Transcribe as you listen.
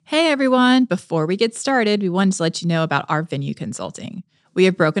everyone. Before we get started, we wanted to let you know about our venue consulting. We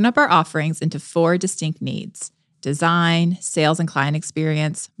have broken up our offerings into 4 distinct needs: design, sales and client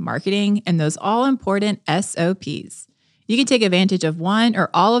experience, marketing, and those all-important SOPs. You can take advantage of one or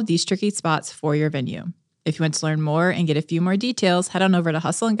all of these tricky spots for your venue. If you want to learn more and get a few more details, head on over to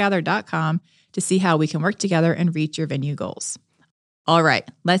hustleandgather.com to see how we can work together and reach your venue goals. All right,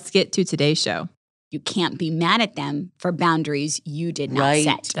 let's get to today's show. You can't be mad at them for boundaries you did not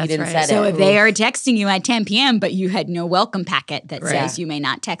set. That's didn't right. set So it. if they are texting you at 10 p.m., but you had no welcome packet that Right. says you may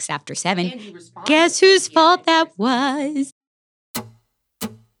not text after 7, guess whose fault that was?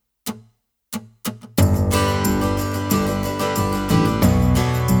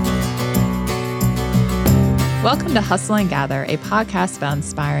 Welcome to Hustle and Gather, a podcast about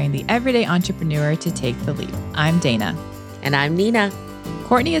inspiring the everyday entrepreneur to take the leap. I'm Dana. And I'm Nina.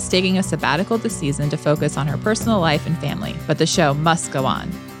 Courtney is taking a sabbatical this season to focus on her personal life and family, but the show must go on.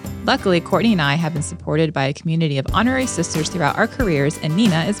 Luckily, Courtney and I have been supported by a community of honorary sisters throughout our careers, and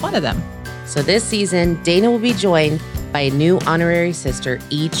Nina is one of them. So this season, Dana will be joined by a new honorary sister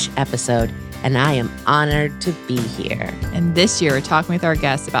each episode, and I am honored to be here. And this year, we're talking with our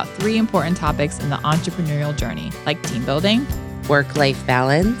guests about 3 important topics in the entrepreneurial journey, like team building, Work-life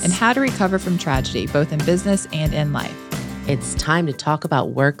balance. and how to recover from tragedy, both in business and in life. It's time to talk about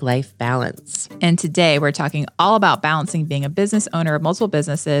work-life balance. And today we're talking all about balancing being a business owner of multiple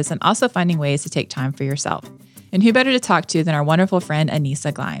businesses and also finding ways to take time for yourself. And who better to talk to than our wonderful friend,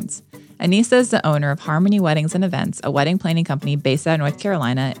 Aneesa Glines. Aneesa is the owner of Harmony Weddings and Events, a wedding planning company based out of North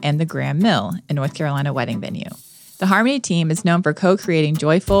Carolina, and the Graham Mill, a North Carolina wedding venue. The Harmony team is known for co-creating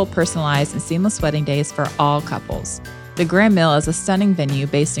joyful, personalized, and seamless wedding days for all couples. The Graham Mill is a stunning venue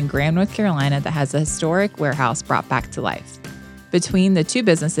based in Graham, North Carolina that has a historic warehouse brought back to life. Between the 2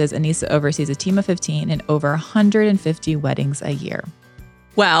 businesses, Aneesa oversees a team of 15 and over 150 weddings a year.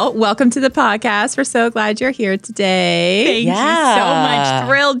 Well, welcome to the podcast. We're so glad you're here today. Thank you so much.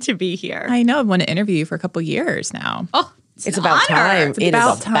 Thrilled to be here. I know I've wanted to interview you for a couple years now. Oh, It's about time. It's It is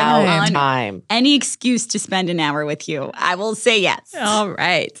about about time. time. Any excuse to spend an hour with you, I will say yes. All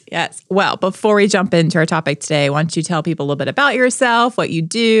right. Yes. Well, before we jump into our topic today, why don't you tell people a little bit about yourself, what you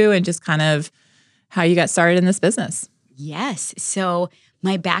do, and just kind of how you got started in this business? Yes. So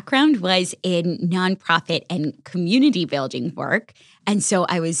my background was in nonprofit and community building work. And so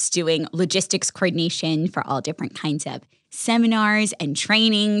I was doing logistics coordination for all different kinds of seminars and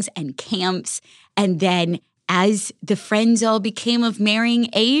trainings and camps. And then as the friends all became of marrying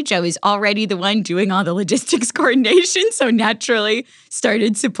age, I was already the one doing all the logistics coordination. So naturally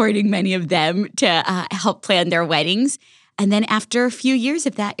started supporting many of them to help plan their weddings. And then after a few years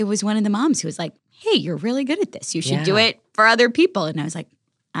of that, it was one of the moms who was like, hey, you're really good at this. You should do it for other people. And I was like,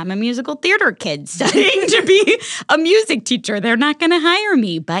 I'm a musical theater kid studying to be a music teacher. They're not going to hire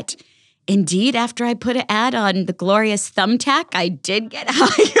me. But indeed, after I put an ad on the glorious Thumbtack, I did get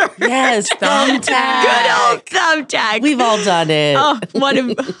hired. Yes, Thumbtack. Good old Thumbtack. We've all done it. Oh, what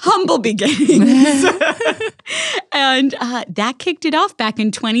a humble beginnings. And that kicked it off back in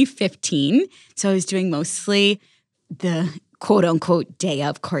 2015. So I was doing mostly the quote unquote day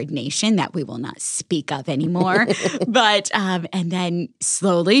of coordination that we will not speak of anymore. But, and then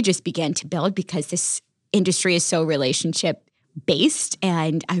slowly just began to build because this industry is so relationship based.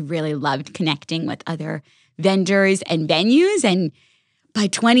 And I really loved connecting with other vendors and venues. And by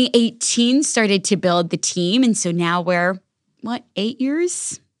 2018, started to build the team. And so now we're, 8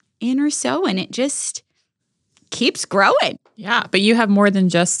 years in or so? And it just keeps growing. Yeah. But you have more than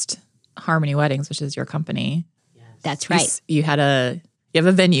just Harmony Weddings, which is your company. That's right. You have a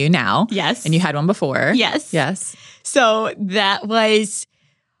venue now. Yes. And you had one before. Yes. Yes. So that was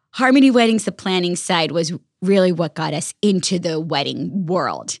Harmony Weddings. The planning side was really what got us into the wedding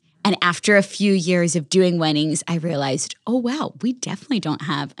world. And after a few years of doing weddings, I realized, oh, wow, we definitely don't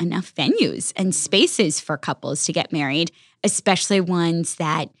have enough venues and spaces for couples to get married, especially ones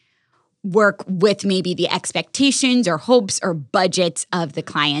that work with maybe the expectations or hopes or budgets of the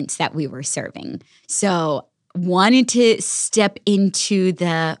clients that we were serving. So wanted to step into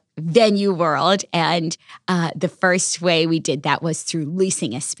the venue world. And the first way we did that was through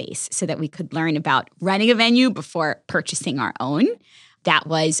leasing a space so that we could learn about running a venue before purchasing our own. That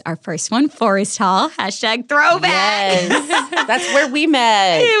was our first one, Forest Hall, #throwback. Yes. That's where we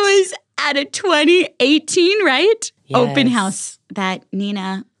met. It was at a 2018, right? Yes. Open house that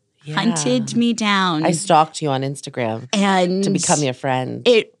Nina hunted me down. I stalked you on Instagram and to become your friend.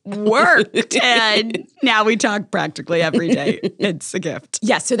 It worked. And now we talk practically every day. It's a gift.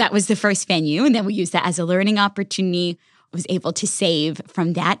 Yeah, so that was the first venue. And then we used that as a learning opportunity. I was able to save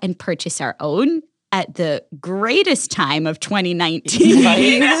from that and purchase our own at the greatest time of 2019.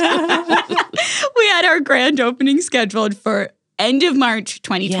 We had our grand opening scheduled for end of March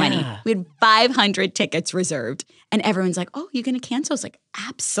 2020. Yeah. We had 500 tickets reserved. And everyone's like, oh, you're going to cancel? It's like,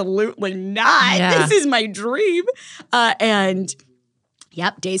 absolutely not. Yeah. This is my dream. And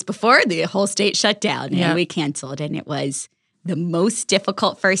yep, days before, the whole state shut down and we canceled. And it was the most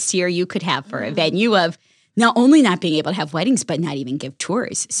difficult first year you could have for a venue of not only not being able to have weddings, but not even give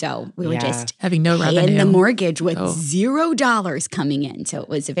tours. So we were just having no paying revenue. the mortgage with $0 coming in. So it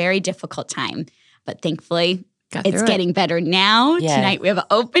was a very difficult time. But thankfully, it's getting better now. Yeah. Tonight we have an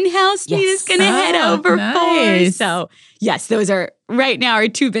open house. Yes. Nita's going to head over nice. for. So yes, those are right now our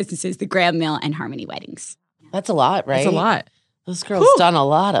two businesses, the Graham Mill and Harmony Weddings. That's a lot, right? It's a lot. This girl's done a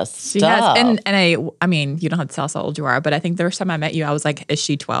lot of stuff. She has. And I mean, you don't have to tell us how old you are, but I think the first time I met you, I was like, is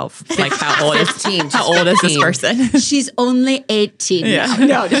she 12? Like, how old is 15. How old is this person? She's only 18 Yeah. now.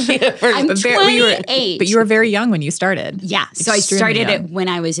 No, I'm But 28. But you were very young when you started. Yeah. So I Extremely started young. it when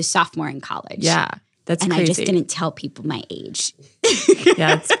I was a sophomore in college. Yeah. That's And crazy. I just didn't tell people my age.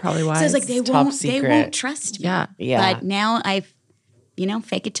 Yeah, that's probably why. So I was like, they secret. won't trust me. Yeah. Yeah. But now I've,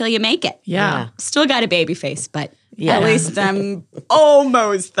 fake it till you make it. Yeah. Still got a baby face, but Yeah. at least I'm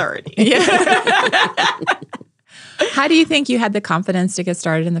almost 30. How do you think you had the confidence to get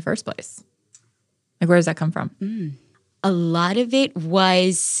started in the first place? Like, where does that come from? A lot of it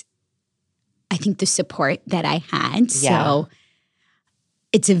was, I think, the support that I had. Yeah. So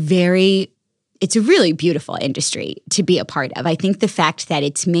it's a really beautiful industry to be a part of. I think the fact that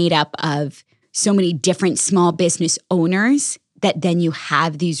it's made up of so many different small business owners that then you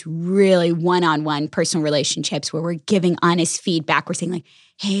have these really one-on-one personal relationships where we're giving honest feedback. We're saying like,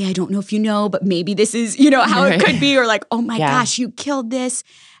 hey, I don't know if you know, but maybe this is, how it could be. Or like, oh my gosh, you killed this.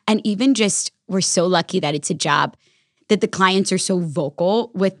 And even just, we're so lucky that it's a job that the clients are so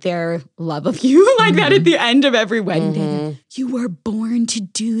vocal with their love of you, like that at the end of every wedding day. You were born to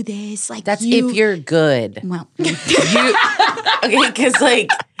do this. Like That's if you're good. Well, Okay, because like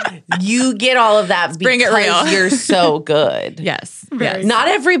you get all of that Bring it because real. you're so good. Yes. Very. Not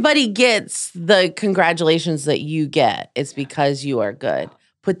everybody gets the congratulations that you get. It's because you are good.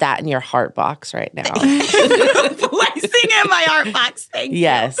 Put that in your heart box right now. placing in my art box. Thank you.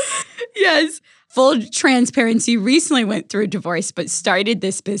 Yes. Yes. Full transparency, recently went through a divorce, but started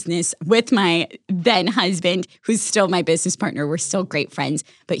this business with my then husband, who's still my business partner. We're still great friends,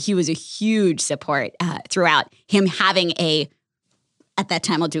 but he was a huge support throughout. Him having at that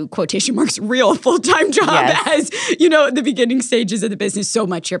time, I'll do quotation marks, real full-time job as, the beginning stages of the business. So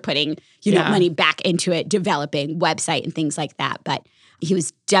much you're putting, money back into it, developing website and things like that. But he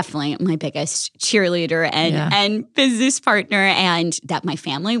was definitely my biggest cheerleader and business partner, and that my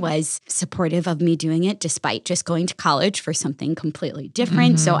family was supportive of me doing it despite just going to college for something completely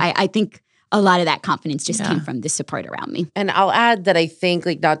different. So I think a lot of that confidence just came from the support around me. And I'll add that I think,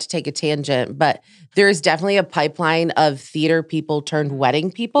 like, not to take a tangent, but there's definitely a pipeline of theater people turned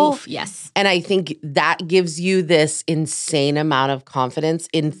wedding people. Oof, yes. And I think that gives you this insane amount of confidence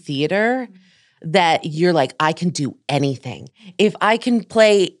in theater that you're like, I can do anything. If I can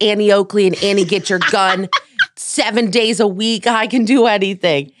play Annie Oakley and Annie Get Your Gun 7 days a week, I can do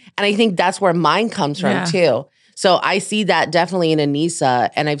anything. And I think that's where mine comes from too. So I see that definitely in Aneesa,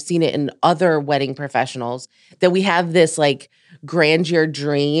 and I've seen it in other wedding professionals, that we have this like grandeur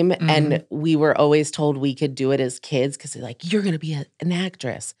dream, and we were always told we could do it as kids because they're like, you're going to be an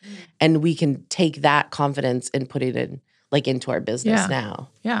actress. And we can take that confidence and put it in into our business now.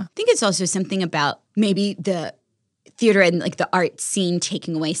 Yeah. I think it's also something about maybe the theater and like the art scene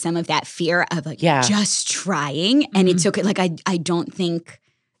taking away some of that fear of like just trying. And it's okay. Like I don't think,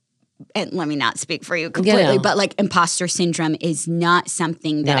 and let me not speak for you completely, but like imposter syndrome is not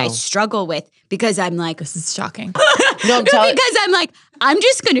something that I struggle with because I'm like, This is shocking. No, because I'm like, I'm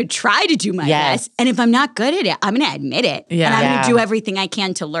just going to try to do my best. And if I'm not good at it, I'm going to admit it. And I'm going to do everything I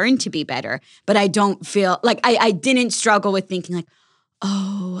can to learn to be better. But I don't feel like I didn't struggle with thinking like,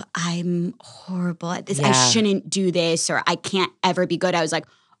 oh, I'm horrible at this. I shouldn't do this, or I can't ever be good. I was like,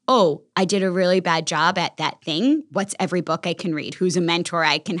 oh, I did a really bad job at that thing. What's every book I can read? Who's a mentor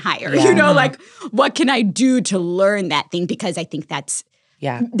I can hire? Like what can I do to learn that thing? Because I think that's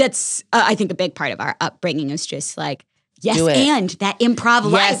I think a big part of our upbringing is just like, yes, and that improv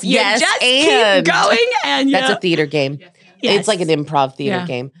life. You just keep going. And that's a theater game. Yes. It's like an improv theater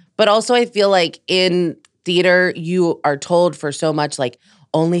game. But also I feel like in theater, you are told for so much like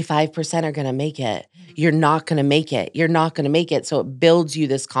only 5% are going to make it. You're not going to make it. You're not going to make it. So it builds you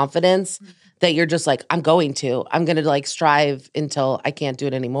this confidence that you're just like, I'm going to like strive until I can't do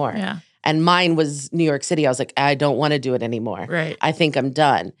it anymore. Yeah. And mine was New York City. I was like, I don't want to do it anymore. Right. I think I'm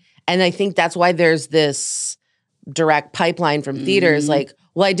done. And I think that's why there's this direct pipeline from theaters. Like,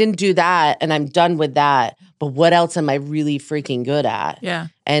 well, I didn't do that and I'm done with that. But what else am I really freaking good at? Yeah.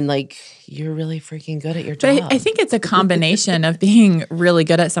 And like, you're really freaking good at your job. But I think it's a combination of being really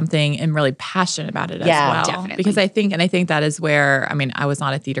good at something and really passionate about it as well. Definitely. Because I think that is where, I mean, I was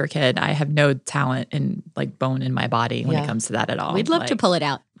not a theater kid. I have no talent and like bone in my body when it comes to that at all. We'd love to pull it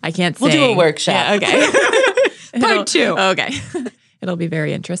out. I can't sing. We'll do a workshop. Yeah, okay. Part 2. Okay. It'll be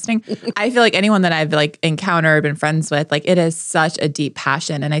very interesting. I feel like anyone that I've like encountered, been friends with, like it is such a deep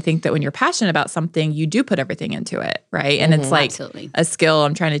passion. And I think that when you're passionate about something, you do put everything into it, right? And it's like a skill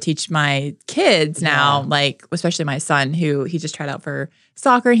I'm trying to teach my kids now, like especially my son who he just tried out for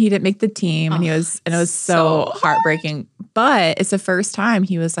soccer and he didn't make the team and it was so heartbreaking. But it's the first time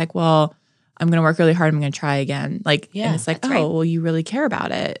he was like, well, I'm going to work really hard. I'm going to try again. Like, and it's like, well, you really care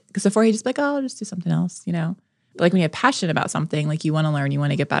about it. Because before he'd just be like, oh, I'll just do something else, you know? But like when you have passion about something, like you want to learn, you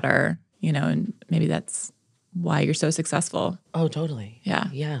want to get better, you know, and maybe that's why you're so successful. Oh, totally. Yeah.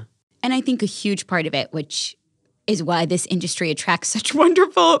 Yeah. And I think a huge part of it, which is why this industry attracts such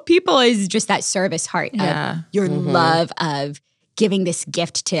wonderful people, is just that service heart of your love of giving this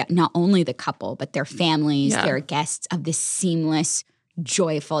gift to not only the couple, but their families, their guests, of this seamless,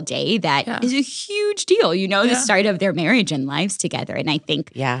 joyful day that is a huge deal, you know, the start of their marriage and lives together. And I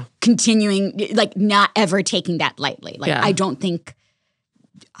think continuing, like not ever taking that lightly. Like I don't think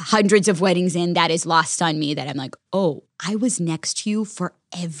hundreds of weddings in that is lost on me that I'm like, oh, I was next to you for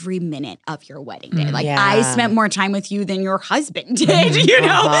every minute of your wedding day. Like I spent more time with you than your husband did, you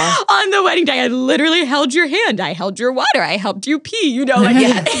know, on the wedding day. I literally held your hand. I held your water. I helped you pee, you know, like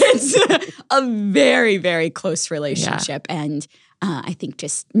it's a very, very close relationship. And I think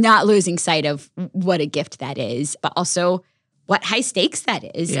just not losing sight of what a gift that is, but also what high stakes that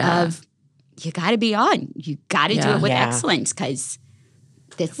is of you got to be on. You got to do it with excellence because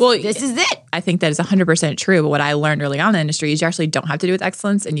this is it. I think that is 100% true. But what I learned early on in the industry is you actually don't have to do it with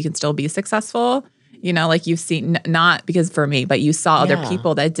excellence and you can still be successful. You know, like you've seen, not because for me, but you saw other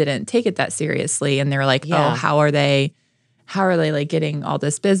people that didn't take it that seriously. And they're like, oh, how are they like getting all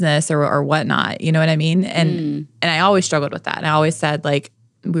this business or whatnot? You know what I mean? And I always struggled with that. And I always said, like,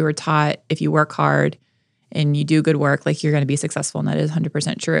 we were taught if you work hard and you do good work, like you're going to be successful. And that is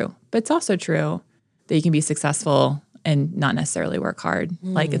 100% true. But it's also true that you can be successful and not necessarily work hard.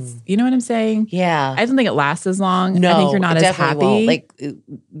 Like it's, you know what I'm saying? Yeah. I don't think it lasts as long. No, I think you're not as happy. Won't. Like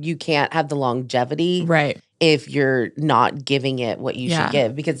you can't have the longevity. Right. If you're not giving it what you should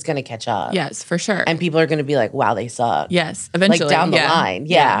give, because it's going to catch up. Yes, for sure. And people are going to be like, wow, they suck. Yes, eventually. Like down the line.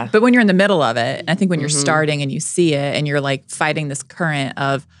 Yeah. But when you're in the middle of it, I think when you're starting and you see it and you're like fighting this current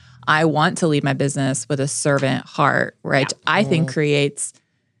of, I want to lead my business with a servant heart, right? I think creates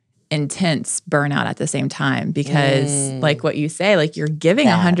intense burnout at the same time because like what you say, like you're giving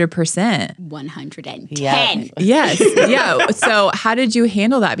 100%. 110. Yes. Yeah. So how did you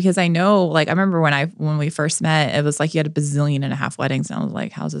handle that? Because I know, like, I remember when we first met, it was like you had a bazillion and a half weddings. And I was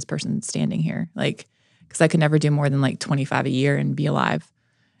like, how's this person standing here? Like, because I could never do more than like 25 a year and be alive,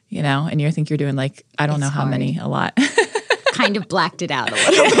 you know? And you think you're doing like, I don't know how many, a lot. Kind of blacked it out a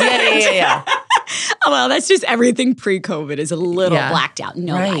little bit. Yeah. Oh, well, that's just everything pre-COVID is a little blacked out.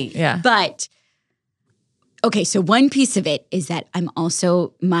 No lie. Yeah. But, okay, so one piece of it is that I'm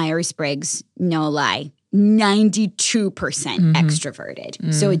also Myers-Briggs, no lie, 92%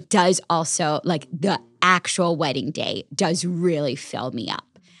 extroverted. So it does also, like the actual wedding day does really fill me up.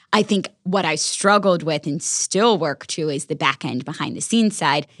 I think what I struggled with and still work to is the back end behind the scenes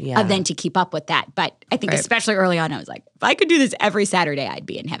side of then to keep up with that. But I think especially early on, I was like, if I could do this every Saturday, I'd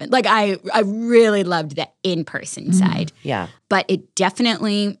be in heaven. Like I really loved that in-person side. Yeah. But it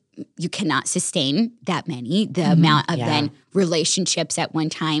definitely, you cannot sustain that many. The amount of then relationships at one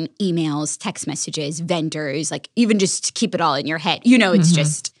time, emails, text messages, vendors, like even just to keep it all in your head. You know, it's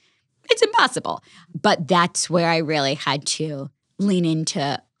just, it's impossible. But that's where I really had to lean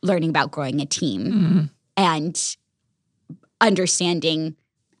into learning about growing a team and understanding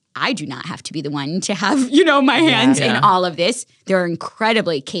I do not have to be the one to have, you know, my hands in all of this. There are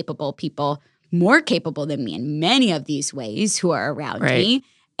incredibly capable people, more capable than me in many of these ways who are around me.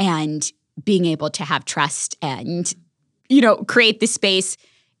 And being able to have trust and, you know, create the space.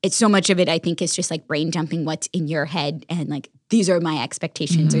 It's so much of it, I think, is just like brain dumping what's in your head and like, these are my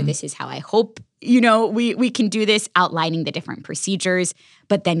expectations or this is how I hope, you know, we can do this, outlining the different procedures,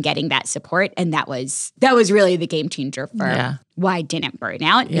 but then getting that support. And that was really the game changer for why I didn't burn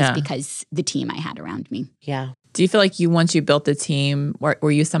out is because the team I had around me. Yeah. Do you feel like once you built the team,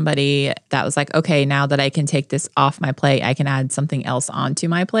 were you somebody that was like, okay, now that I can take this off my plate, I can add something else onto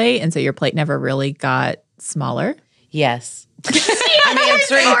my plate? And so your plate never really got smaller? Yes. I'm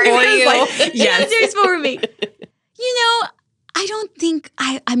answering for you. Yes, answers for me. I don't think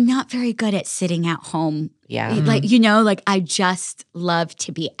I'm not very good at sitting at home. Yeah. Like, I just love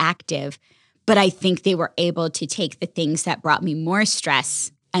to be active. But I think they were able to take the things that brought me more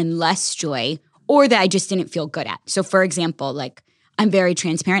stress and less joy, or that I just didn't feel good at. So, for example, like, I'm very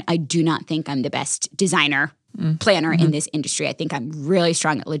transparent. I do not think I'm the best designer, planner in this industry. I think I'm really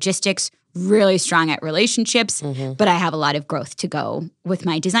strong at logistics, really strong at relationships, but I have a lot of growth to go with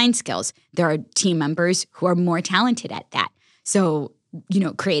my design skills. There are team members who are more talented at that. So,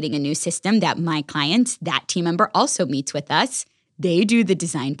 creating a new system that my clients, that team member also meets with us. They do the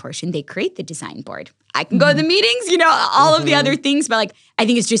design portion. They create the design board. I can go to the meetings, all of the other things. But like, I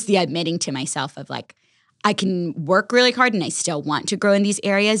think it's just the admitting to myself of like, I can work really hard and I still want to grow in these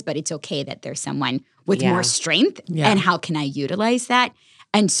areas, but it's okay that there's someone with more strength. And how can I utilize that?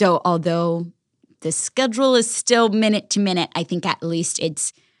 And so although the schedule is still minute to minute, I think at least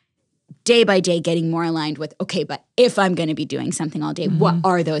it's day by day getting more aligned with, okay, but if I'm going to be doing something all day, what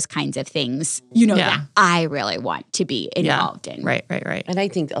are those kinds of things, that I really want to be involved in? Right. And I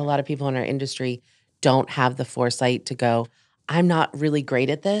think a lot of people in our industry don't have the foresight to go, I'm not really great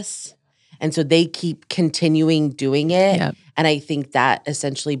at this. And so they keep continuing doing it. Yep. And I think that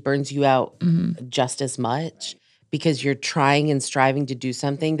essentially burns you out just as much because you're trying and striving to do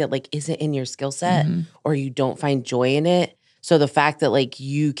something that like isn't in your skill set or you don't find joy in it. So the fact that like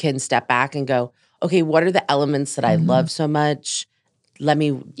you can step back and go, okay, what are the elements that I love so much? Let me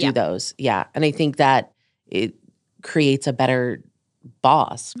do those. Yeah. And I think that it creates a better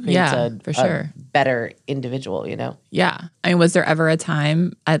boss, creates a better individual, Yeah. I mean, was there ever a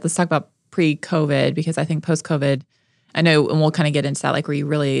time, let's talk about pre-COVID, because I think post-COVID, I know, and we'll kind of get into that, like where you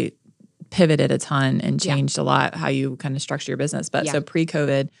really pivoted a ton and changed a lot how you kind of structure your business. But so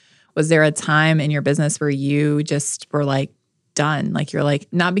pre-COVID, was there a time in your business where you just were like, done? Like you're like,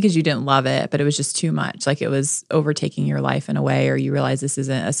 not because you didn't love it, but it was just too much. Like it was overtaking your life in a way, or you realize this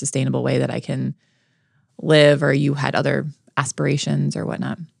isn't a sustainable way that I can live, or you had other aspirations or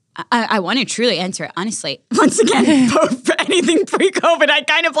whatnot. I want to truly answer it honestly. Once again, for anything pre-COVID, I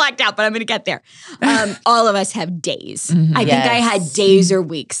kind of blacked out, but I'm going to get there. All of us have days. I think I had days or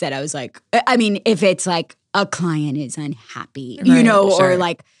weeks that I was like, I mean, if it's like a client is unhappy, or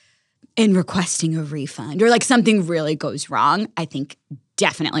like in requesting a refund or like something really goes wrong, I think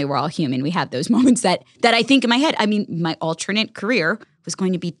definitely we're all human. We have those moments that I think in my head. I mean, my alternate career was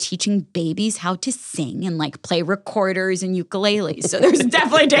going to be teaching babies how to sing and like play recorders and ukuleles. So there's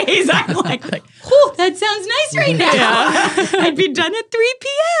definitely days I'm like, oh, that sounds nice right now. I'd be done at 3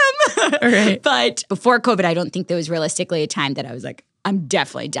 p.m. Right. But before COVID, I don't think there was realistically a time that I was like, I'm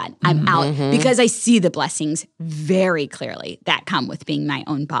definitely done. I'm out because I see the blessings very clearly that come with being my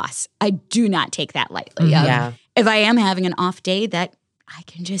own boss. I do not take that lightly. If I am having an off day, that I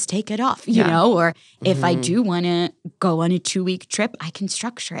can just take it off, you know, or if I do want to go on a 2-week trip, I can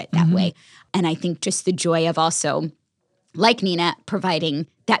structure it that way. And I think just the joy of also, like Nina, providing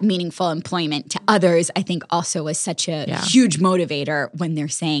that meaningful employment to others, I think also is such a huge motivator when they're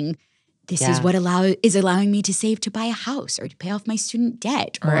saying, this is what is allowing me to save to buy a house or to pay off my student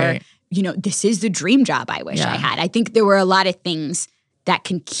debt. Or, this is the dream job I wish I had. I think there were a lot of things that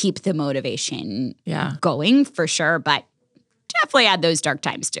can keep the motivation going for sure, but definitely had those dark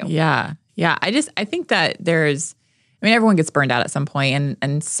times too. Yeah. Yeah. I think that everyone gets burned out at some point,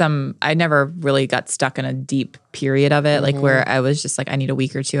 and I never really got stuck in a deep period of it, like where I was just like, I need a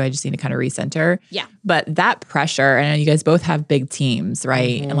week or two. I just need to kind of recenter. Yeah. But that pressure, and you guys both have big teams,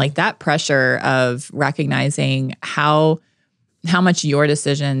 right? And like that pressure of recognizing how much your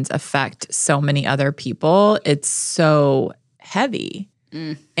decisions affect so many other people, it's so heavy.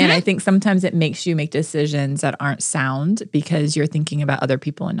 And I think sometimes it makes you make decisions that aren't sound because you're thinking about other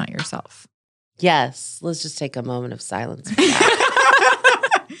people and not yourself. Yes. Let's just take a moment of silence for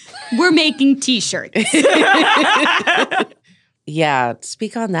that. We're making t-shirts. Yeah.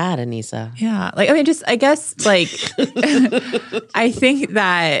 Speak on that, Aneesa. Yeah. I guess I think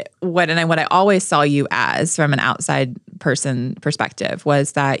that what I always saw you as from an outside person perspective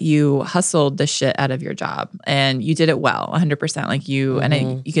was that you hustled the shit out of your job and you did it well, 100%. Like you,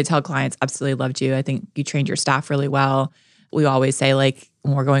 and you could tell clients absolutely loved you. I think you trained your staff really well. We always say like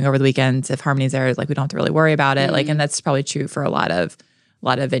when we're going over the weekends, if Harmony's there, like we don't have to really worry about it. Like, and that's probably true for a lot of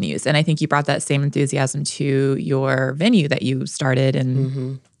venues. And I think you brought that same enthusiasm to your venue that you started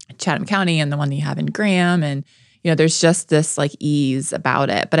in Chatham County and the one that you have in Graham. And, there's just this like ease about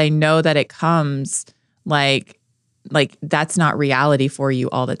it. But I know that it comes like that's not reality for you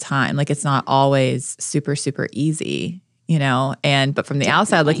all the time. Like it's not always super, super easy, but from the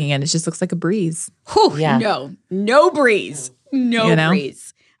outside looking in, it just looks like a breeze. Whew, no breeze. No You know?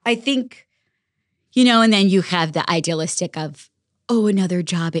 breeze. I think, and then you have the idealistic of, another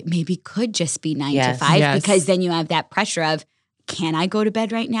job. It maybe could just be 9 to 5 Yes. because then you have that pressure of, can I go to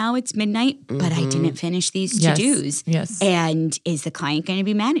bed right now? It's midnight, but I didn't finish these to-dos. Yes. And is the client going to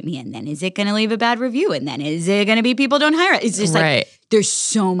be mad at me? And then is it going to leave a bad review? And then is it going to be people don't hire it? It's just Right. like there's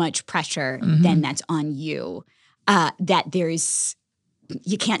so much pressure then that's on you that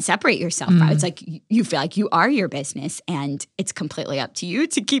you can't separate yourself from it. It's like you feel like you are your business and it's completely up to you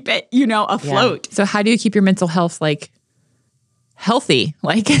to keep it, afloat. So how do you keep your mental health healthy?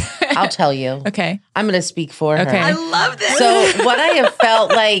 I'll tell you. Okay. I'm going to speak for her. Okay. I love this. So what I have felt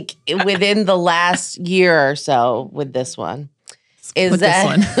like within the last year or so with this one is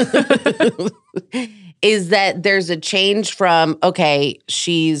is that there's a change from, okay,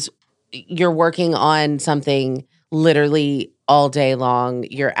 you're working on something literally all day long.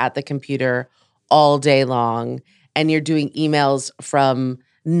 You're at the computer all day long and you're doing emails from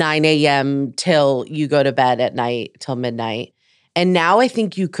 9 a.m. till you go to bed at night, till midnight. And now I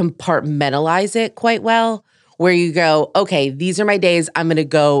think you compartmentalize it quite well, where you go, okay, these are my days. I'm going to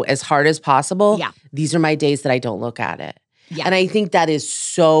go as hard as possible. Yeah. These are my days that I don't look at it. Yeah. And I think that is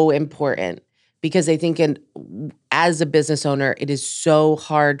so important because I think as a business owner, it is so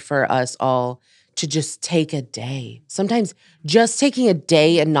hard for us all to just take a day. Sometimes just taking a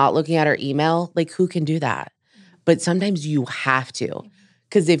day and not looking at our email, who can do that? But sometimes you have to.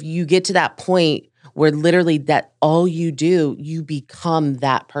 Because if you get to that point where literally that all you do, you become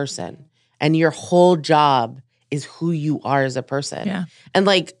that person. And your whole job is who you are as a person. Yeah. And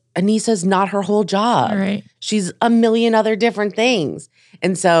Aneesa's not her whole job. Right. She's a million other different things.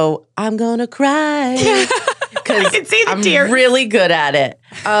 And so I'm going to cry because I'm really good at it.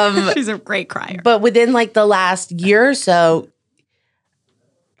 She's a great crier. But within the last year or so,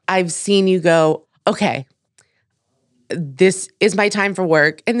 I've seen you go, okay, this is my time for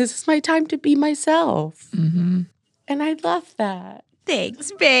work and this is my time to be myself. Mm-hmm. And I love that.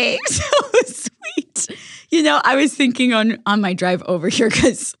 Thanks, babe. So sweet. I was thinking on my drive over here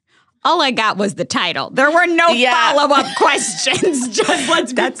because all I got was the title. There were no follow-up questions. Just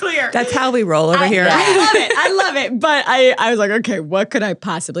let's be clear. That's how we roll over here. I love it. But I was like, okay, what could I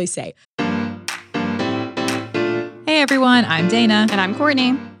possibly say? Hey everyone, I'm Dana. And I'm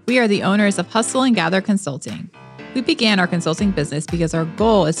Courtney. We are the owners of Hustle and Gather Consulting. We began our consulting business because our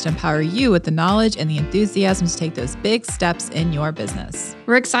goal is to empower you with the knowledge and the enthusiasm to take those big steps in your business.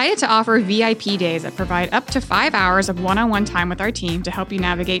 We're excited to offer VIP days that provide up to 5 hours of one-on-one time with our team to help you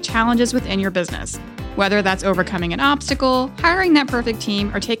navigate challenges within your business. Whether that's overcoming an obstacle, hiring that perfect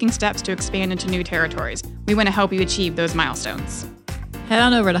team, or taking steps to expand into new territories, we want to help you achieve those milestones. Head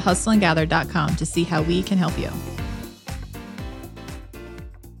on over to hustleandgather.com to see how we can help you.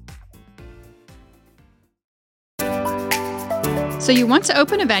 So you want to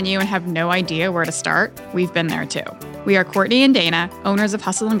open a venue and have no idea where to start? We've been there too. We are Courtney and Dana, owners of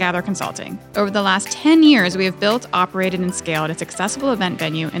Hustle and Gather Consulting. Over the last 10 years, we have built, operated, and scaled a successful event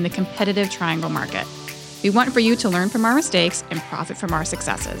venue in the competitive Triangle market. We want for you to learn from our mistakes and profit from our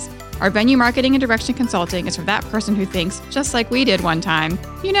successes. Our venue marketing and direction consulting is for that person who thinks, just like we did one time,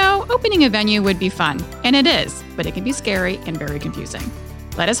 opening a venue would be fun. And it is, but it can be scary and very confusing.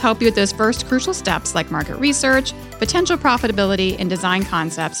 Let us help you with those first crucial steps like market research, potential profitability, and design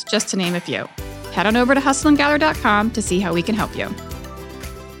concepts, just to name a few. Head on over to hustleandgather.com to see how we can help you.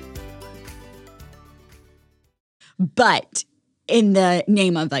 But in the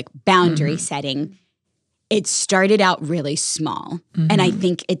name of boundary setting, it started out really small. And I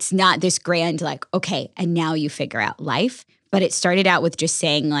think it's not this grand, okay, and now you figure out life. But it started out with just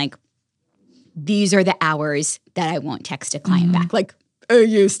saying these are the hours that I won't text a client back. It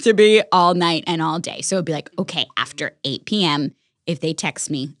used to be all night and all day. So it'd be okay, after 8 p.m., if they text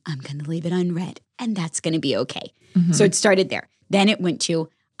me, I'm going to leave it unread. And that's going to be okay. So it started there. Then it went to,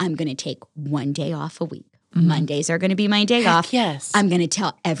 I'm going to take one day off a week. Mondays are going to be my day off. Yes. I'm going to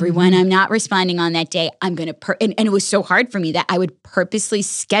tell everyone I'm not responding on that day. I'm going to, and it was so hard for me that I would purposely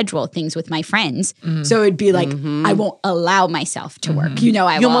schedule things with my friends. So it'd be I won't allow myself to work. You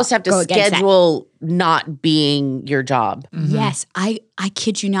almost have to schedule not being your job. Yes. I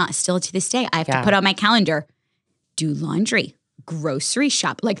kid you not, still to this day, I have to put on my calendar, do laundry, grocery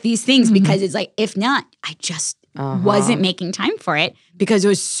shop, these things, because it's if not, I just wasn't making time for it because it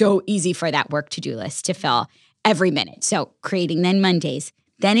was so easy for that work to-do list to fill every minute. So creating then Mondays.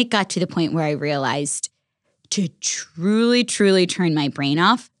 Then it got to the point where I realized to truly, truly turn my brain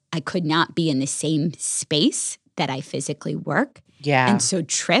off, I could not be in the same space that I physically work. Yeah. And so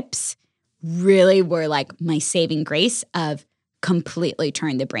trips really were my saving grace of completely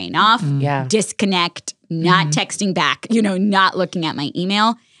turn the brain off, Yeah. disconnect, not texting back, not looking at my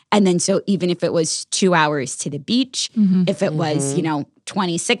email. And then so even if it was 2 hours to the beach, if it was,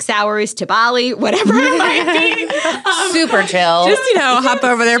 26 hours to Bali, whatever it might be. Super chill. Just, hop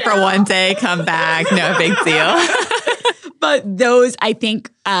over there for one day, come back. No big deal. But those, I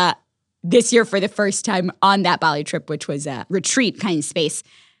think, this year for the first time on that Bali trip, which was a retreat kind of space,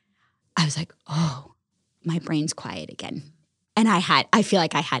 I was like, oh, my brain's quiet again. And I feel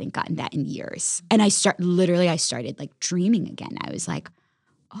like I hadn't gotten that in years. And I started like dreaming again. I was like,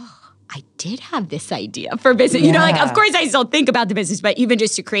 oh, I did have this idea for business. Yeah. Of course I still think about the business, but even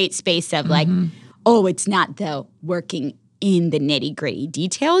just to create space of like, oh, it's not the working in the nitty gritty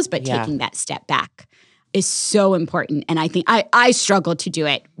details, but taking that step back is so important. And I think I struggle to do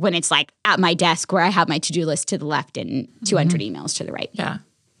it when it's like at my desk where I have my to-do list to the left and 200 emails to the right. Yeah.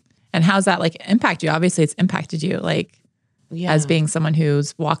 And how's that like impact you? Obviously it's impacted you like as being someone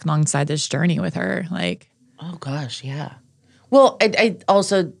who's walked alongside this journey with her. Like, oh gosh, yeah. Well, I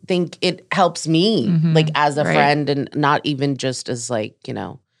also think it helps me like as a friend and not even just as like,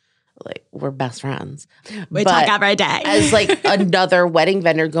 like we're best friends. We talk every day. As like another wedding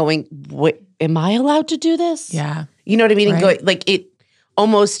vendor going, wait, am I allowed to do this? yeah. You know what I mean? And Right. go, like it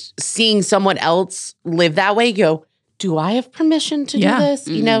almost seeing someone else live that way, go, do I have permission to do this?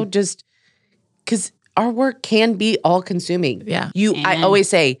 Just because our work can be all consuming. Yeah. I always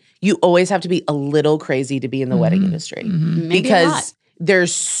say, you always have to be a little crazy to be in the wedding industry Maybe because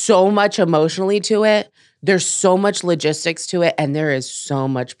there's so much emotionally to it. There's so much logistics to it, and there is so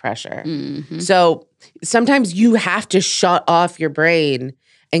much pressure. So sometimes you have to shut off your brain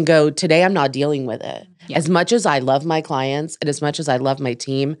and go, today I'm not dealing with it. Yeah. As much as I love my clients and as much as I love my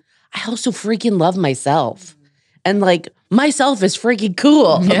team, I also freaking love myself. And like, myself is freaking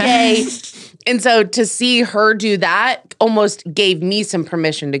cool, okay? And so to see her do that almost gave me some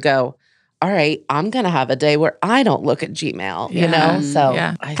permission to go, all right, I'm going to have a day where I don't look at Gmail, you know? So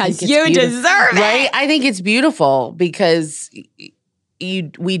Yeah. I think Because it's you beautiful. deserve it. Right? I think it's beautiful because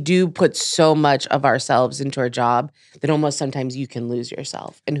we do put so much of ourselves into our job that almost sometimes you can lose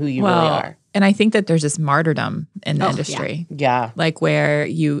yourself and who you really are. And I think that there's this martyrdom in the Oh, industry. Yeah. Like where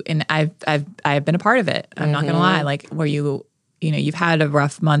I've been a part of it. I'm not gonna lie. Like where you've had a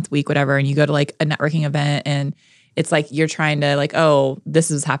rough month, week, whatever, and you go to like a networking event and it's like you're trying to like, oh,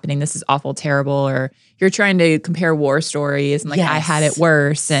 this is happening, this is awful, terrible, or you're trying to compare war stories and like I had it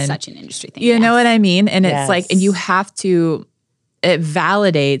worse. And Such an industry thing. you know what I mean? And it's Yes. like, and you have to, it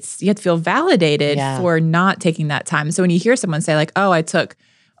validates, you have to feel validated for not taking that time. So when you hear someone say like, oh, I took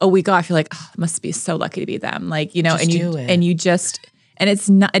a week off, you're like, oh, must be so lucky to be them. Like, Just do it. and it's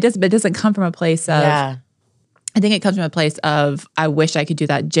not, it doesn't come from a place of, I think it comes from a place of, I wish I could do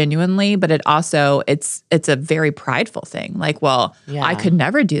that genuinely, but it also, it's a very prideful thing. Like, well, I could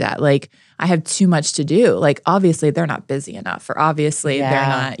never do that. Like, I have too much to do. Like, obviously they're not busy enough, or obviously they're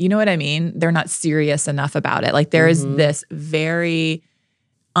not, you know what I mean? They're not serious enough about it. Like, there is this very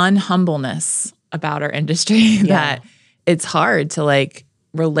unhumbleness about our industry that it's hard to like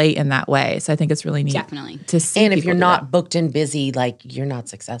relate in that way. So I think it's really neat Definitely. to see. And if people you're do not that. booked and busy, like you're not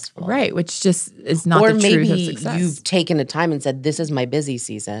successful. Right, which just is not Or the maybe truth of success. you've taken a time and said, this is my busy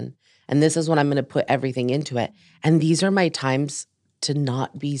season and this is when I'm going to put everything into it. And these are my times to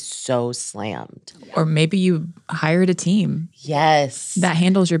not be so slammed. Or maybe you hired a team Yes. that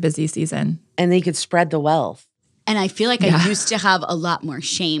handles your busy season. And they could spread the wealth. And I feel like I used to have a lot more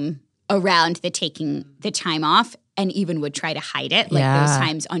shame around the taking the time off and even would try to hide it. Like those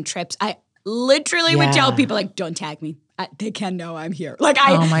times on trips, I literally would tell people like, don't tag me. They can know I'm here. Like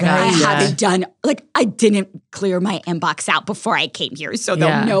Oh my God, I yeah. haven't done, like I didn't clear my inbox out before I came here. So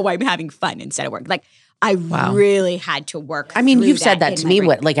they'll know I'm having fun instead of work. Like I really had to work. I mean, through you've said that in to my me, brain.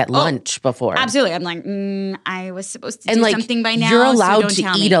 what, like at lunch before. Absolutely. I'm like, I was supposed to And do like, something by now. you're so allowed don't to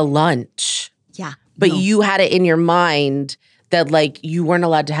tell eat me. a lunch. Yeah. But No. you had it in your mind that like you weren't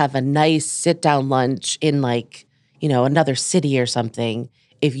allowed to have a nice sit down lunch in like, another city or something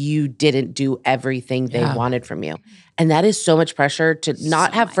if you didn't do everything they wanted from you. And that is so much pressure to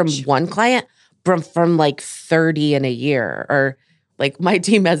not have from one client, from like 30 in a year, or like my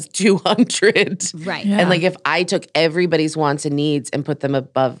team has 200. Right. Yeah. And like if I took everybody's wants and needs and put them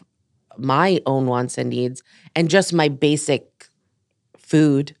above my own wants and needs and just my basic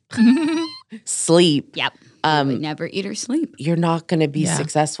food, sleep, Yep. You would never eat or sleep. you're not going to be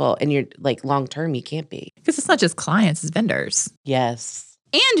successful. And you're like long term, you can't be. Because it's not just clients, it's vendors. Yes.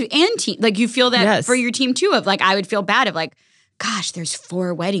 And team, like you feel that Yes. for your team too, of like I would feel bad of like, gosh, there's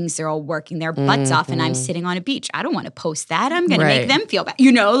 4 weddings. They're all working their butts off and I'm sitting on a beach. I don't want to post that. I'm going to make them feel bad,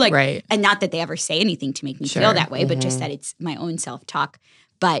 and not that they ever say anything to make me feel that way, but just that it's my own self-talk.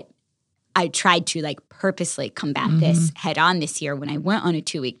 But I tried to like purposely combat this head on this year when I went on a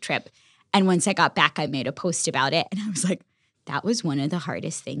 2-week trip. And once I got back, I made a post about it. And I was like, that was one of the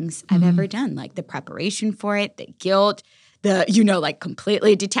hardest things I've ever done. Like the preparation for it, the guilt, like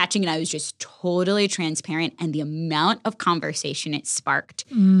completely detaching. And I was just totally transparent. And the amount of conversation it sparked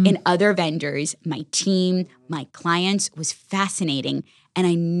in other vendors, my team, my clients was fascinating. And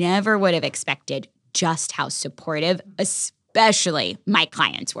I never would have expected just how supportive, especially my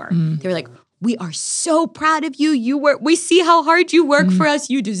clients were. They were like, we are so proud of you. We see how hard you work for us.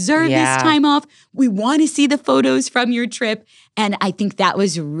 You deserve this time off. We want to see the photos from your trip. And I think that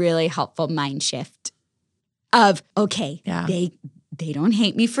was a really helpful mind shift of, okay, they don't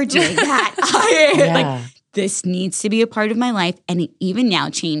hate me for doing that. Like, this needs to be a part of my life. And it even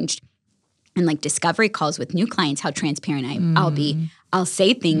now changed in like discovery calls with new clients, how transparent I'll be. I'll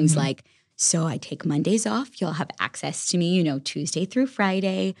say things like, so I take Mondays off. You'll have access to me, Tuesday through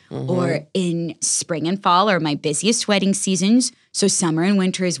Friday, or in spring and fall are my busiest wedding seasons. So summer and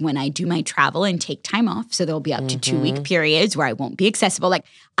winter is when I do my travel and take time off. So there'll be up to 2-week periods where I won't be accessible. Like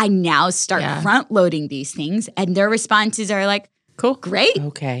I now start front loading these things and their responses are like, cool. Great.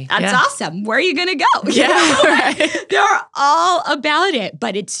 Okay. That's awesome. Where are you going to go? Right. They're all about it,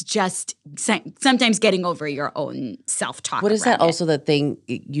 but it's just sometimes getting over your own self-talk. What is that also the thing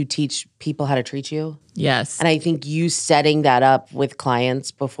you teach people how to treat you? Yes. And I think you setting that up with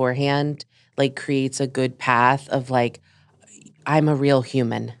clients beforehand like creates a good path of like, I'm a real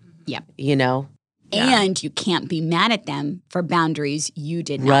human. Yep. And you can't be mad at them for boundaries you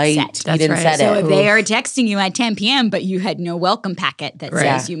did not set. That's you didn't set So it. if they are texting you at 10 p.m., but you had no welcome packet that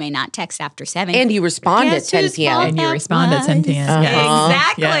says you may not text after 7. And you respond at 10 p.m. And you respond at 10 p.m.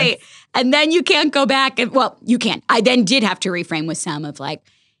 Exactly. Yes. And then you can't go back. You can't. I then did have to reframe with some of like,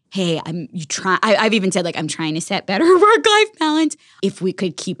 hey, I've even said like, I'm trying to set better work-life balance. If we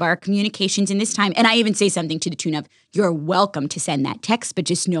could keep our communications in this time. And I even say something to the tune of, you're welcome to send that text, but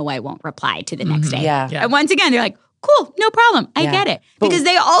just know I won't reply to the next day. Yeah. And once again, they're like, cool, no problem. I get it. Because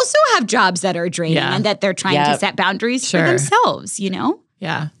they also have jobs that are draining and that they're trying to set boundaries for themselves,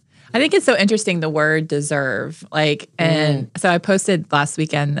 Yeah. I think it's so interesting, the word deserve. Like, and so I posted last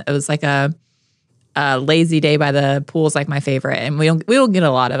weekend, it was like a lazy day by the pool is like my favorite, and we don't get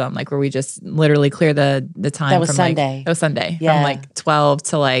a lot of them. Like where we just literally clear the time. That was from Sunday. That was Sunday from like 12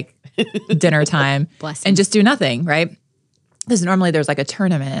 to like dinner time, and just do nothing, right? Because normally there's like a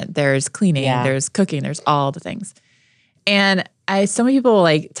tournament, there's cleaning, there's cooking, there's all the things. And so many people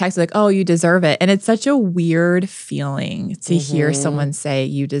like text like, "Oh, you deserve it," and it's such a weird feeling to hear someone say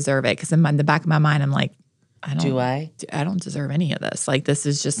you deserve it. Because in the back of my mind, I'm like, I don't deserve any of this. Like this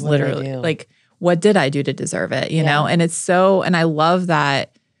is just literally like. What did I do to deserve it? You know? And it's so, and I love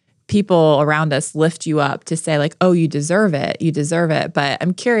that people around us lift you up to say like, oh, you deserve it. You deserve it. But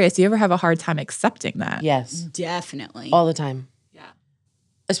I'm curious, do you ever have a hard time accepting that? Yes. Definitely. All the time. Yeah.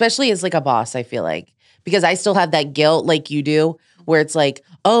 Especially as like a boss, I feel like. Because I still have that guilt like you do, where it's like,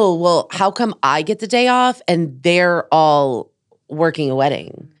 oh, well, how come I get the day off and they're all working a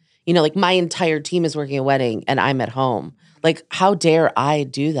wedding? Like my entire team is working a wedding and I'm at home. Like, how dare I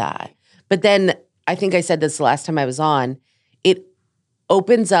do that? But then I think I said this the last time I was on, it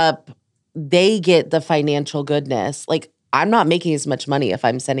opens up, they get the financial goodness. Like I'm not making as much money if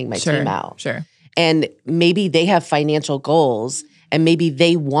I'm sending my team out. Sure. And maybe they have financial goals and maybe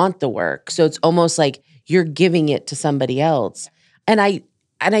they want the work. So it's almost like you're giving it to somebody else. And I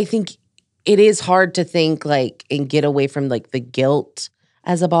think it is hard to think like and get away from like the guilt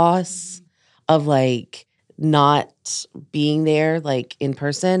as a boss of like not being there like in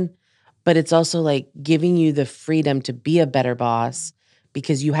person. But it's also like giving you the freedom to be a better boss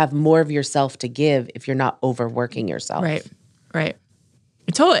because you have more of yourself to give if you're not overworking yourself. Right.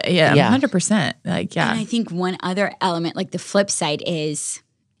 Totally. Yeah. 100%. Like, yeah. And I think one other element, like the flip side is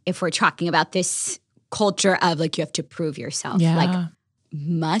if we're talking about this culture of like you have to prove yourself. Yeah. Like,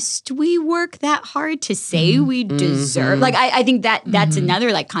 must we work that hard to say we deserve? Like, I think that's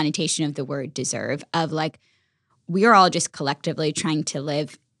another like connotation of the word deserve of like, we are all just collectively trying to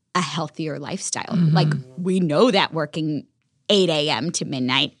live a healthier lifestyle. Like we know that working 8 a.m. to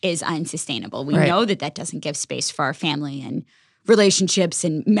midnight is unsustainable. We know that doesn't give space for our family and relationships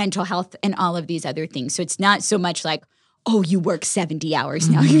and mental health and all of these other things. So it's not so much like, oh, you work 70 hours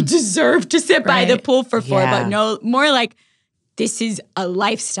now. You deserve to sit by the pool for 4. But no, more like this is a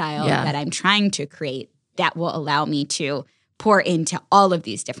lifestyle that I'm trying to create that will allow me to pour into all of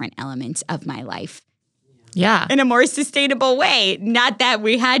these different elements of my life Yeah. in a more sustainable way. Not that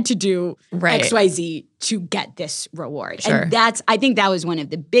we had to do Right. XYZ to get this reward. Sure. And I think that was one of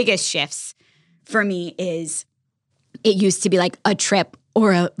the biggest shifts for me is it used to be like a trip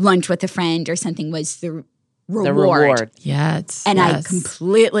or a lunch with a friend or something was the reward. The reward. Yes. And I yes.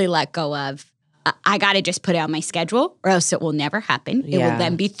 completely let go of, I got to just put it on my schedule or else it will never happen. It Yeah. will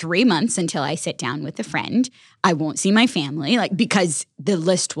then be 3 months until I sit down with a friend. I won't see my family, like, because the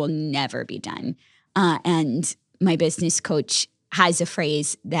list will never be done. And my business coach has a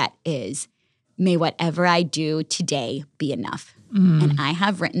phrase that is, may whatever I do today be enough. And I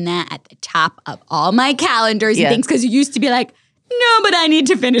have written that at the top of all my calendars Yeah. and things because it used to be like, no, but I need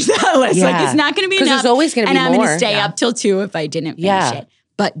to finish that list. Yeah. Like, it's not going to be 'Cause enough. there's always gonna and be I'm going more. to stay Yeah. up till 2 if I didn't finish Yeah. it.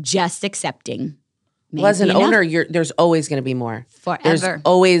 But just accepting. may Well, as be an enough owner, there's always going to be more. There's forever.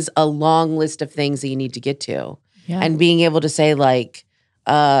 always a long list of things that you need to get to. Yeah. And being able to say like,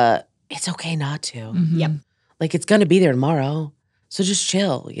 it's okay not to. Mhm. Yep. Like it's going to be there tomorrow. So just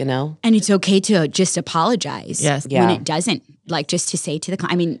chill, you know? And it's okay to just apologize Yes. when Yeah. it doesn't. Like just to say to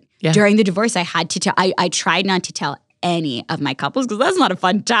the, Yeah. during the divorce, I had to tell, I tried not to tell any of my couples because that's not a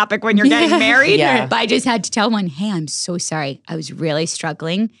fun topic when you're getting married. Yeah. But I just had to tell one, hey, I'm so sorry. I was really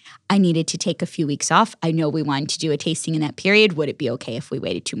struggling. I needed to take a few weeks off. I know we wanted to do a tasting in that period. Would it be okay if we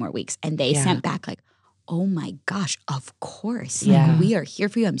waited 2 more weeks? And they Yeah. sent back like, oh my gosh, of course. Yeah. Like, we are here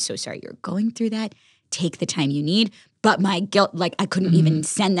for you. I'm so sorry you're going through that. Take the time you need. But my guilt, like I couldn't even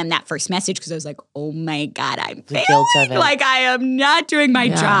send them that first message because I was like, oh my God, I'm The guilt of failing. it. Like I am not doing my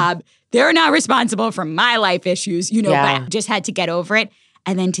Yeah. job. They're not responsible for my life issues, you know, Yeah. but I just had to get over it.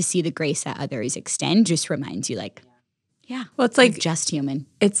 And then to see the grace that others extend just reminds you like, yeah, Well, it's I'm like just human.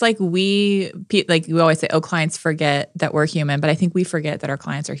 it's like we always say, oh, clients forget that we're human, but I think we forget that our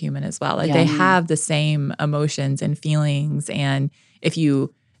clients are human as well. Like Yeah. they have the same emotions and feelings, and if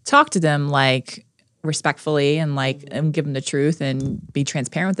you talk to them like respectfully and give them the truth and be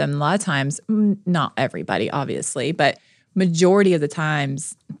transparent with them, a lot of times, not everybody, obviously, but majority of the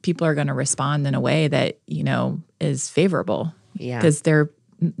times, people are going to respond in a way that is favorable. Yeah. because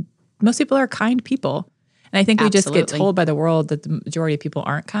most people are kind people. And I think we just get Absolutely. told by the world that the majority of people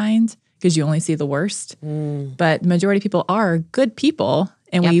aren't kind because you only see the worst. But the majority of people are good people.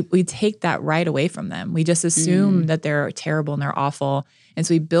 And we take that right away from them. We just assume that they're terrible and they're awful. And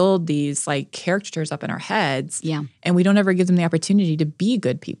so we build these like caricatures up in our heads. Yeah. And we don't ever give them the opportunity to be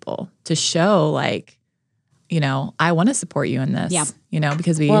good people, to show like, I want to support you in this. Yeah.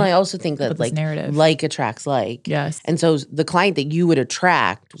 Because we Well, I also think that built this narrative. like attracts like. Yes. And so the client that you would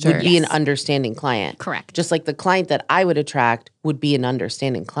attract Sure. would be an Yes. understanding client. Correct. Just like the client that I would attract would be an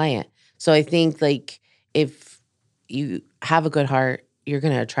understanding client. So I think like if you have a good heart, you're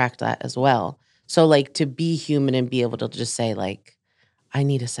going to attract that as well. So like to be human and be able to just say like, I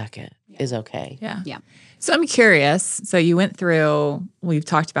need a second is okay. Yeah. Yeah. So I'm curious. So you went through, we've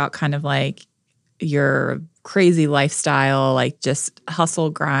talked about kind of like your crazy lifestyle, like just hustle,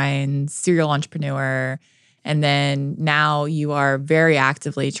 grind, serial entrepreneur. And then now you are very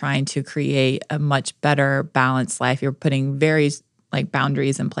actively trying to create a much better balanced life. You're putting very like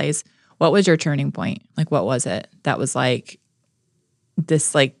boundaries in place. What was your turning point? Like, what was it that was like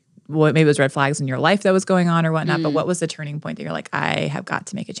this, like, what maybe it was red flags in your life that was going on or whatnot, but what was the turning point that you're like, I have got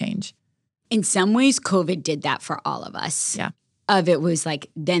to make a change? In some ways, COVID did that for all of us. Yeah. It was like,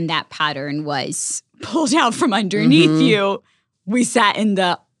 then that pattern was pulled out from underneath you. We sat in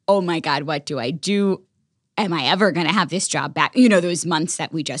the, oh my God, what do I do? Am I ever going to have this job back? Those months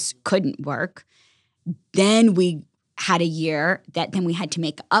that we just couldn't work. Then we had a year that then we had to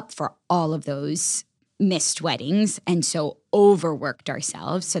make up for all of those missed weddings and so overworked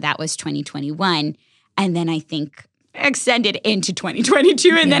ourselves. So that was 2021. And then I think extended into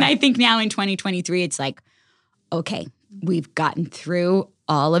 2022. And then I think now in 2023, it's like, okay, we've gotten through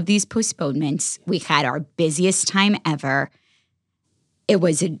all of these postponements. We had our busiest time ever. It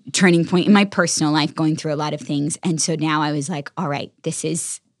was a turning point in my personal life, going through a lot of things. And so now I was like, all right, this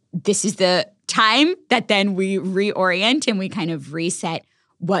is the time that then we reorient and we kind of reset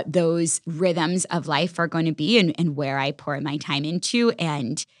what those rhythms of life are going to be and where I pour my time into.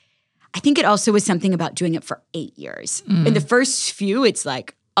 And I think it also was something about doing it for 8 years. In the first few, it's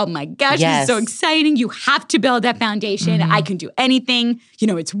like, oh my gosh, this is so exciting. You have to build that foundation. I can do anything.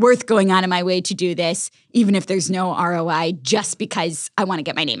 It's worth going out of my way to do this, even if there's no ROI, just because I want to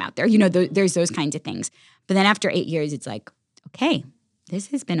get my name out there. There's those kinds of things. But then after 8 years, it's like, okay, this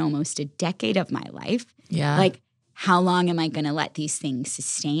has been almost a decade of my life. Yeah. Like, how long am I going to let these things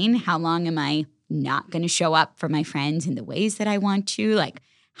sustain? How long am I not going to show up for my friends in the ways that I want to? Like,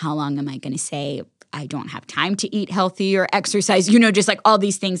 how long am I going to say, I don't have time to eat healthy or exercise, just like all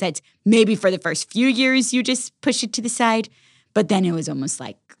these things that maybe for the first few years you just push it to the side. But then it was almost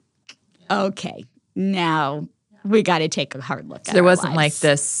like, okay, now we got to take a hard look at There our wasn't like lives.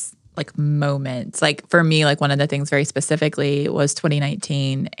 this like moment. Like for me, like one of the things very specifically was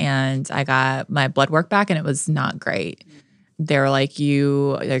 2019 and I got my blood work back and it was not great. They were like,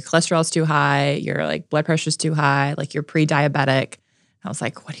 your cholesterol's too high, your like blood pressure's too high, like you're pre-diabetic. I was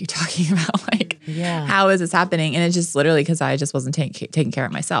like, what are you talking about? Like, how is this happening? And it's just literally because I just wasn't taking care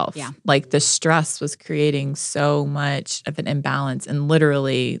of myself. Yeah. Like the stress was creating so much of an imbalance and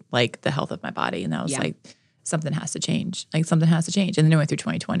literally like the health of my body. And I was like, something has to change. Like something has to change. And then I went through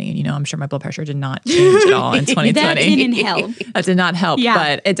 2020 and, I'm sure my blood pressure did not change at all in 2020. That didn't help. That did not help. Yeah.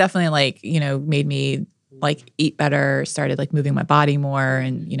 But it definitely like, made me like eat better, started like moving my body more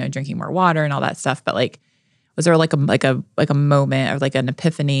and, drinking more water and all that stuff. But like, was there like a moment or like an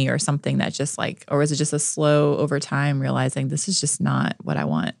epiphany or something that just like, or was it just a slow over time realizing this is just not what I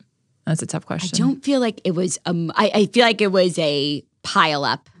want? That's a tough question. I don't feel like it was, I feel like it was a pile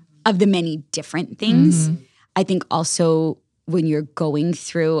up of the many different things. Mm-hmm. I think also when you're going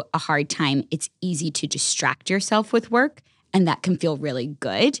through a hard time, it's easy to distract yourself with work and that can feel really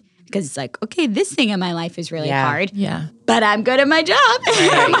good. Because it's like, okay, this thing in my life is really hard. Yeah. But I'm good at my job.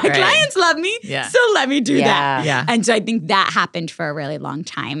 My clients love me. Yeah. So let me do that. Yeah. And so I think that happened for a really long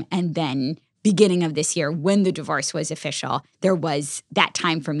time. And then beginning of this year, when the divorce was official, there was that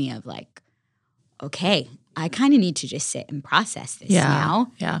time for me of like, okay, I kind of need to just sit and process this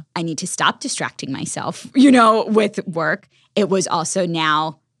now. Yeah. I need to stop distracting myself, with work. It was also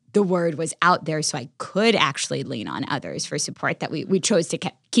now the word was out there so I could actually lean on others for support that we chose to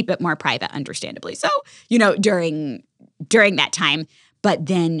keep it more private, understandably. So, during that time. But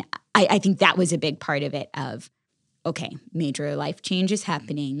then I think that was a big part of it of, okay, major life change is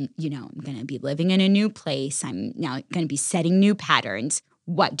happening. I'm going to be living in a new place. I'm now going to be setting new patterns.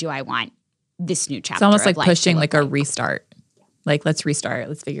 What do I want this new chapter It's almost of like life pushing to like look a restart. Like, let's restart.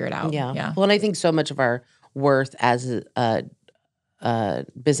 Let's figure it out. Yeah. Well, and I think so much of our worth as a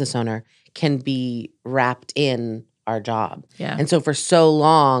business owner can be wrapped in our job. Yeah. And so for so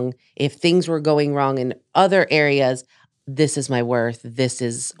long, if things were going wrong in other areas, this is my worth. This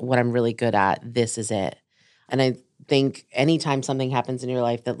is what I'm really good at. This is it. And I think anytime something happens in your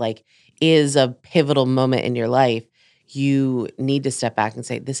life that like is a pivotal moment in your life, you need to step back and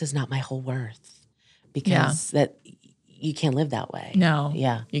say, this is not my whole worth, because that you can't live that way. No.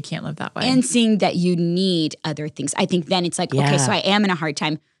 Yeah. You can't live that way. and seeing that you need other things. I think then it's like, okay, so I am in a hard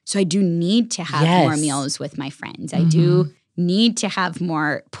time. So I do need to have more meals with my friends. I do need to have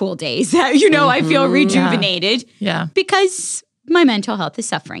more pool days that, I feel rejuvenated because my mental health is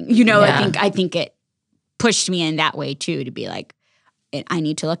suffering. I think it pushed me in that way too, to be like, I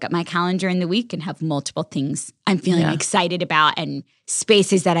need to look at my calendar in the week and have multiple things I'm feeling excited about and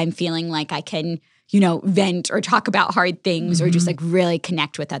spaces that I'm feeling like I can, vent or talk about hard things or just like really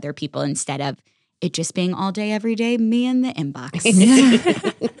connect with other people instead of it just being all day, every day, me in the inbox.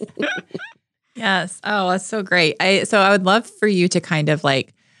 Yes. Oh, that's so great. So I would love for you to kind of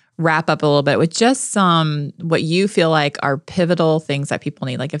like wrap up a little bit with just some what you feel like are pivotal things that people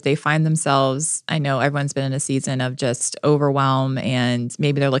need. Like if they find themselves, I know everyone's been in a season of just overwhelm and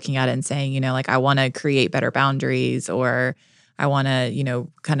maybe they're looking at it and saying, like I want to create better boundaries or I want to,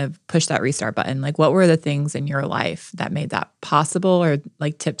 kind of push that restart button. Like what were the things in your life that made that possible or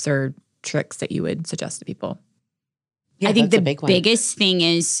like tips or tricks that you would suggest to people? Yeah, I think the big one. biggest thing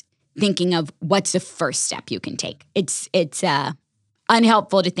is thinking of what's the first step you can take. It's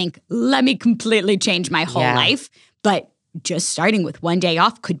unhelpful to think, let me completely change my whole life. But just starting with one day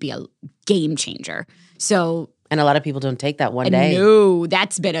off could be a game changer. And a lot of people don't take that one day. No,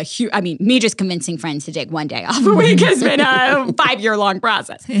 that's been a huge, me just convincing friends to take one day off a week has been a 5-year-long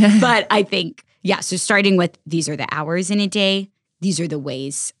process. But I think, so starting with these are the hours in a day. These are the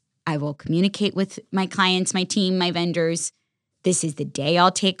ways I will communicate with my clients, my team, my vendors. This is the day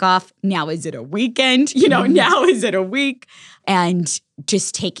I'll take off. Now is it a weekend? Now is it a week? And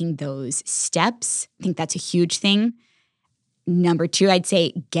just taking those steps, I think that's a huge thing. Number 2, I'd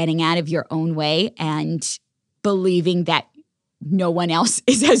say getting out of your own way and believing that no one else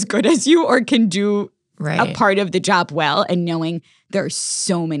is as good as you or can do a part of the job well, and knowing there are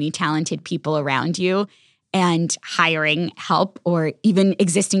so many talented people around you and hiring help or even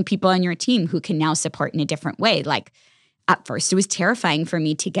existing people on your team who can now support in a different way. Like at first, it was terrifying for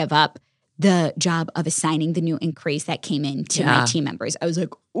me to give up the job of assigning the new inquiries that came in to my team members. I was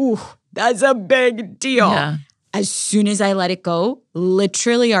like, ooh, that's a big deal. Yeah. As soon as I let it go,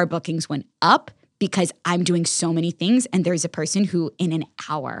 literally our bookings went up because I'm doing so many things and there's a person who in an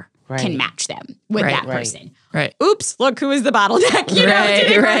hour can match them with that person. Right. Oops, look who is the bottleneck,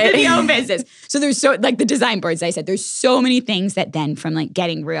 to Right. the own business. So there's like the design boards, I said, there's so many things that then from like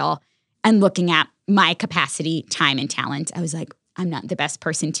getting real and looking at my capacity, time, and talent, I was like, I'm not the best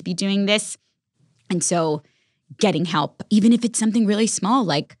person to be doing this. And so getting help, even if it's something really small,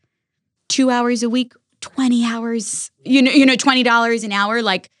 like 2 hours a week, 20 hours, $20 an hour,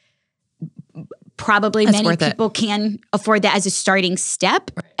 like probably That's many people can afford that as a starting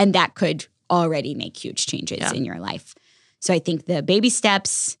step. Right. And that could already make huge changes in your life. So I think the baby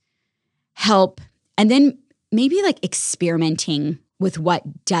steps help. And then maybe like experimenting with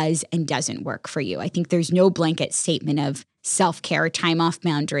what does and doesn't work for you. I think there's no blanket statement of self-care, time off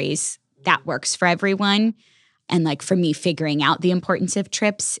boundaries that works for everyone. And like for me, figuring out the importance of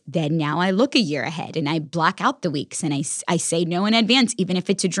trips, then now I look a year ahead and I block out the weeks and I say no in advance, even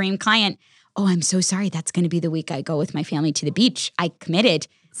if it's a dream client. Oh, I'm so sorry. That's going to be the week I go with my family to the beach. I committed.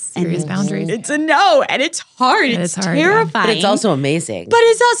 Serious boundaries. It's a no, and it's hard. It's terrifying. But it's also amazing. But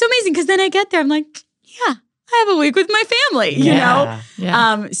it's also amazing because then I get there. I'm like, yeah, I have a week with my family, you know?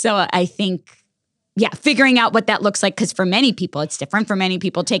 Yeah. So I think, figuring out what that looks like, because for many people, it's different. For many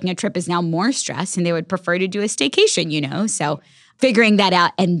people, taking a trip is now more stress and they would prefer to do a staycation, So figuring that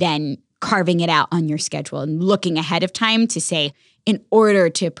out and then carving it out on your schedule and looking ahead of time to say, in order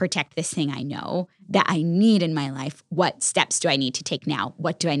to protect this thing I know that I need in my life, what steps do I need to take now?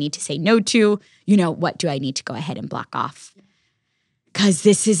 What do I need to say no to? What do I need to go ahead and block off? Because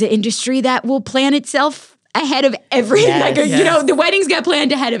this is an industry that will plan itself ahead of everything. The weddings get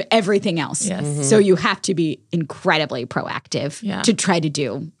planned ahead of everything else. Yes. Mm-hmm. So you have to be incredibly proactive to try to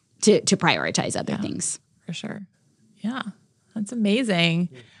prioritize other things. For sure. Yeah. That's amazing.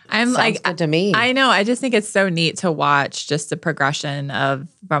 I'm Sounds good to me. I know. I just think it's so neat to watch just the progression I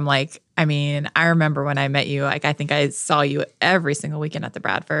remember when I met you, I think I saw you every single weekend at the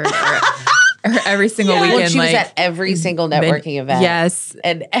Bradford or every single weekend. Well, she was at every single networking event. Yes.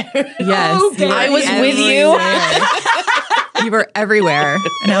 And yes. I was with you. You were everywhere.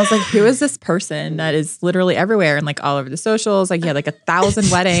 And I was like, who is this person that is literally everywhere and like all over the socials? Like, you had like 1,000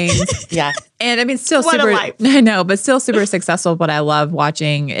 weddings. Yeah. And I mean, still What a super, life. I know, but still super successful. What I love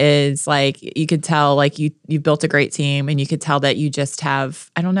watching is like, you could tell like you've built a great team and you could tell that you just have,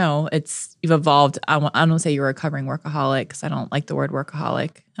 I don't know, you've evolved. I don't say you're a recovering workaholic because I don't like the word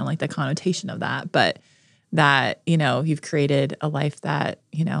workaholic. I don't like the connotation of that, but that, you've created a life that,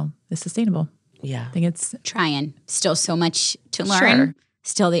 is sustainable. Yeah. I think it's Trying. Still so much to learn. Sure.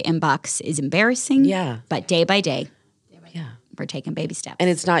 Still the inbox is embarrassing. Yeah. But day by day, Yeah. we're taking baby steps. And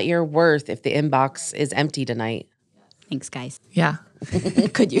it's not your worth if the inbox is empty tonight. Thanks, guys. yeah.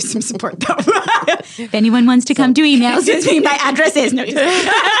 Could use some support, though. If anyone wants to come do emails with me, my address is no. No,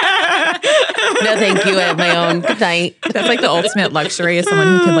 thank you. I have my own. Good night. That's like the ultimate luxury is someone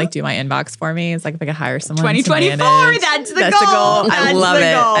who can like do my inbox for me. It's like if I could hire someone. 2024, to manage. that's the That's goal. I love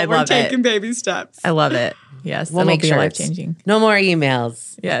it. I We're love taking it. baby steps. I love it. Yes. We'll it'll make be sure life changing. No more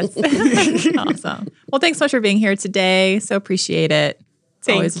emails. Yes. Awesome. Well, thanks so much for being here today. So appreciate it. It's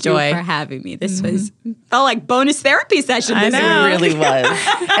Thank always a you joy. for having me. This was felt like bonus therapy session. I This know. It really was.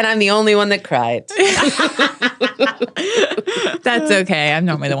 And I'm the only one that cried. That's okay. I'm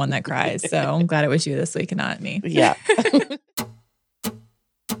normally the one that cries. So I'm glad it was you this week and not me. Yeah.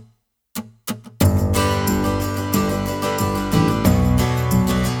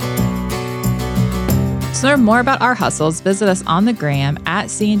 To learn more about our hustles, visit us on the gram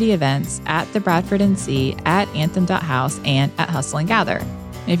at C&D Events, at the Bradford NC, at Anthem.house, and at Hustle and Gather.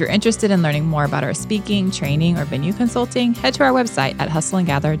 And if you're interested in learning more about our speaking, training, or venue consulting, head to our website at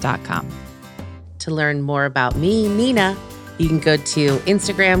hustleandgather.com. To learn more about me, Nina, you can go to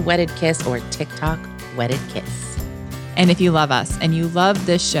Instagram, Wedded Kiss, or TikTok, Wedded Kiss. And if you love us and you love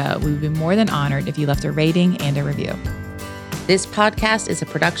this show, we would be more than honored if you left a rating and a review. This podcast is a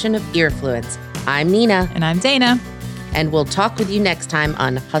production of Earfluence. I'm Nina, And I'm Dana. and we'll talk with you next time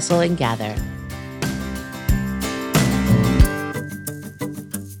on Hustle and Gather.